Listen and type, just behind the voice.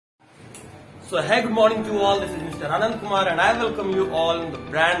So hey, good morning to all. This is Mr. Anand Kumar and I welcome you all in the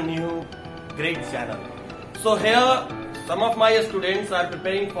brand new great channel. So here some of my students are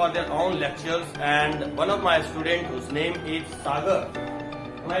preparing for their own lectures and one of my students whose name is Sagar.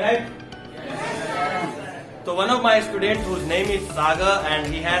 Am I right? Yes. So one of my students whose name is Sagar and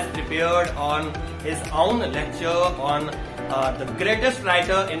he has prepared on his own lecture on the greatest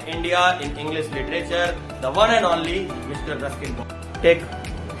writer in India in English literature, the one and only Mr. Ruskin. Take.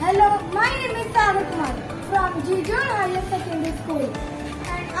 Hello, my name is Sagar from G.J. Higher Secondary School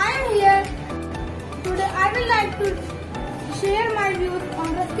and I am here. Today I would like to share my views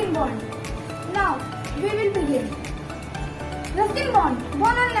on Ruskin Bond. Now, we will begin. Ruskin Bond,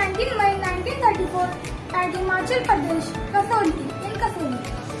 born on 19 May 1934 at Himachal Pradesh, Kasoli.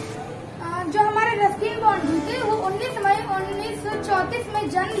 जो हमारे Ruskin bond जी थे वो 19 मई 1934 में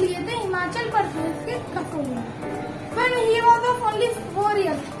जन्म लिए थे हिमाचल प्रदेश के कसोली में. When he was of only 4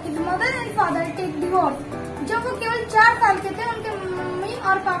 years, his mother and father take divorce. जब वो केवल 4 साल के थे उनके मम्मी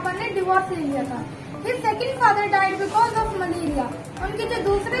और पापा ने डिवोर्स ले लिया था. His second father died because of malaria. उनके जो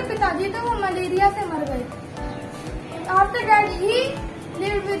दूसरे पिताजी थे वो मलेरिया से मर गए. After that he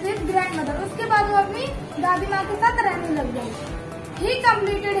lived with his grandmother. उसके बाद वो अपनी दादी माँ के साथ रहने लग गए. He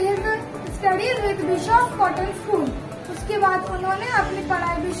completed his studies with Bishop Cotton School. उसके बाद उन्होंने अपनी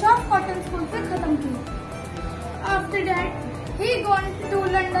पढ़ाई Bishop Cotton School से खत्म की. After that, he gone to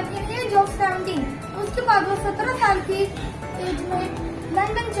London in age of 17. उसके बाद वो 17 साल की एज में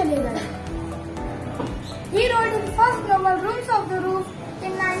लंदन चले गए. He wrote his first novel Rooms of the Roof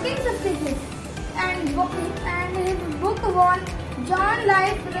in 1956 and his book won John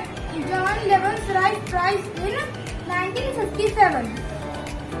Levens Rice Prize in 1957.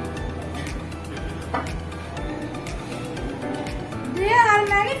 There are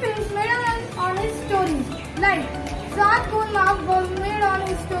many films made on his stories, like Saat Khoon Maaf was made on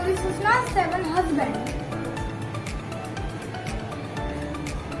his story Sushma's 7 Husbands.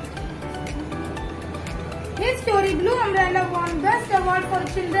 His story Blue Umbrella won Best Award for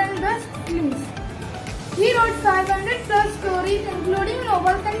Children Best Films. He wrote 500 plus stories including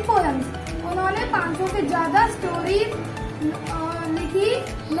novels and poems. उन्होंने 500 से ज्यादा stories लिखी,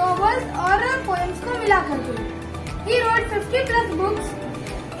 novels और poems को मिला करके. He wrote 50 plus books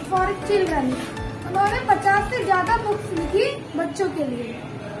for children. उन्होंने 50 से ज्यादा बुक्स लिखी बच्चों के लिए.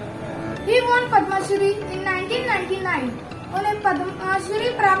 He won Padmashri in 1999. उन्हें पद्मश्री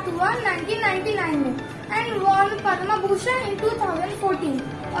प्राप्त हुआ 1999 में and won Padma Bhushan in 2014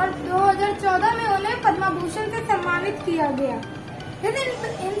 और 2014 में उन्हें पद्म भूषण से सम्मानित किया गया. His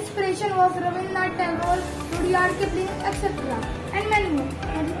inspiration was Rabindranath Tagore, Rudyard Kipling, etc. and many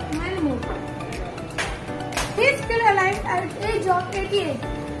more. He is still alive at age of 88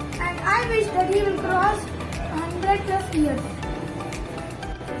 and I wish that he will cross 100 plus years.